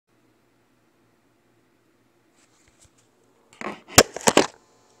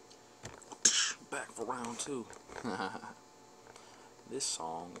for round 2. This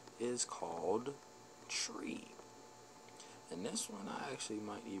song is called Tree. And this one I actually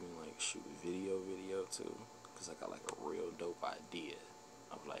might even like shoot a video too, because I got like a real dope idea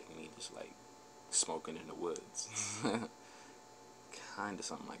of like me just like smoking in the woods. Kinda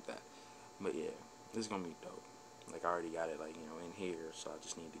something like that. But yeah, this is gonna be dope. Like I already got it like, you know, in here, so I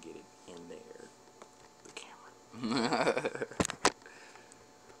just need to get it in there. The camera.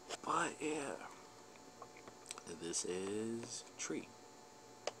 But yeah, this is Tree.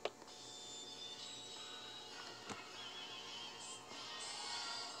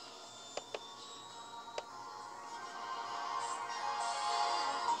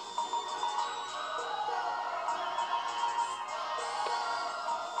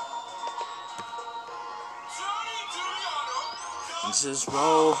 Just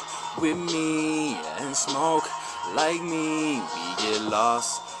roll with me and smoke like me. We get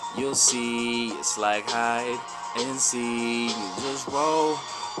lost, you'll see. It's like hide and seek. Just roll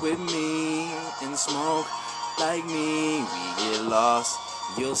with me and smoke like me. We get lost,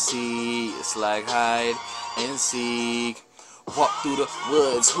 you'll see. It's like hide and seek. Walk through the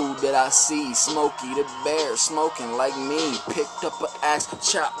woods, who did I see? Smokey the bear, smoking like me. Picked up an axe,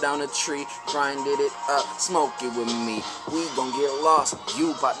 chopped down a tree, grinded it up, smoke it with me. We gon' get lost,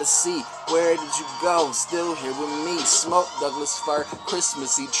 you about to see. Where did you go? Still here with me. Smoke Douglas fir,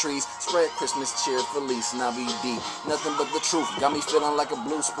 Christmassy trees, spread Christmas cheer, FELIZ, NAVI. Nothing but the truth, got me feeling like a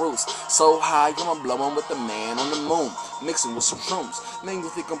blue spruce. So high, I'ma blow on with the man on the moon, mixing with some shrooms. Man, you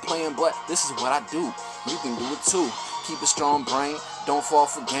think I'm playing, but this is what I do. You can do it too. Keep a strong brain, don't fall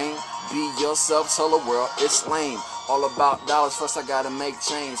for game. Be yourself, tell the world it's lame. All about dollars, first I gotta make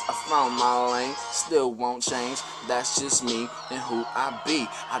change. I found my lane, still won't change. That's just me and who I be.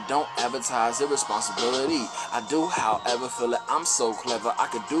 I don't advertise irresponsibility. I do, however, feel it. I'm so clever, I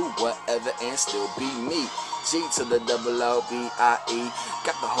could do whatever and still be me. G to the double O-B-I-E.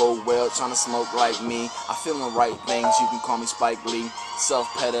 Got the whole world trying to smoke like me. I feel the right things, you can call me Spike Lee.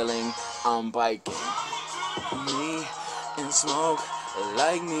 Self-pedaling, I'm biking. Me and smoke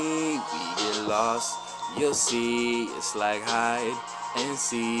like me, we get lost, you'll see. It's like hide and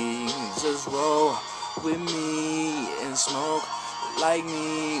seek. Just roll with me and smoke like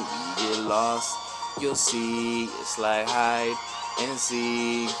me, we get lost, you'll see. It's like hide and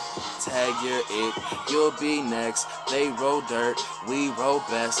seek. Tag your it, you'll be next. They roll dirt, we roll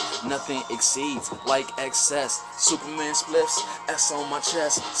best. Nothing exceeds like excess. Superman spliffs, S on my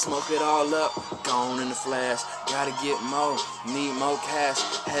chest. Smoke it all up, gone in the flash. Gotta get more, need more cash.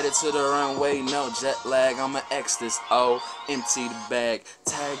 Headed to the runway, no jet lag. I'ma X this, oh, empty the bag.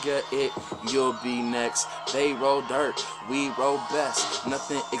 Tag your it, you'll be next. They roll dirt, we roll best.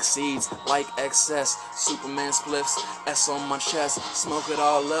 Nothing exceeds like excess. Superman spliffs, S on my chest. Smoke it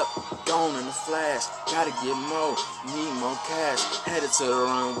all up, gone in the flash. Gotta get more, need more cash. Headed to the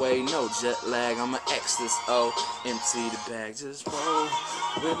runway, no jet lag. I'ma X this, oh, empty the bag. Just roll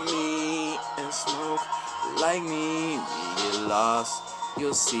with me and smoke like me. We get lost,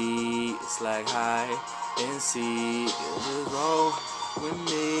 you'll see. It's like hide and seek. Just roll with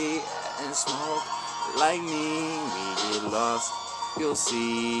me and smoke like me. We get lost, you'll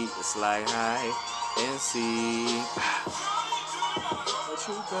see. It's like hide and seek. Where'd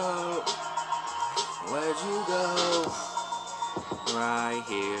you go? Where'd you go? Right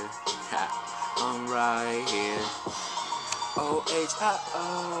here. I'm right here.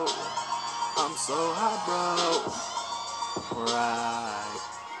 O-H-I-O. I'm so hot, bro. Right.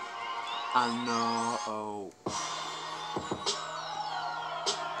 I know.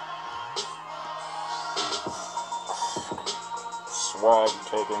 Swag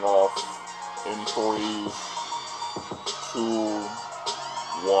taking off in 3, 2,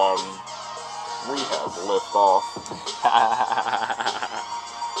 1. We have liftoff.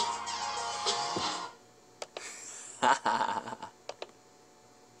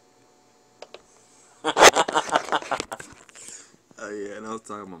 Oh yeah, and I was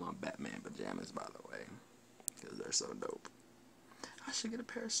talking about my Batman pajamas, by the way, because they're so dope. I should get a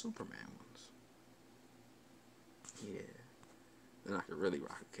pair of Superman ones. Yeah, then I could really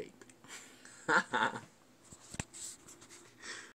rock a cape.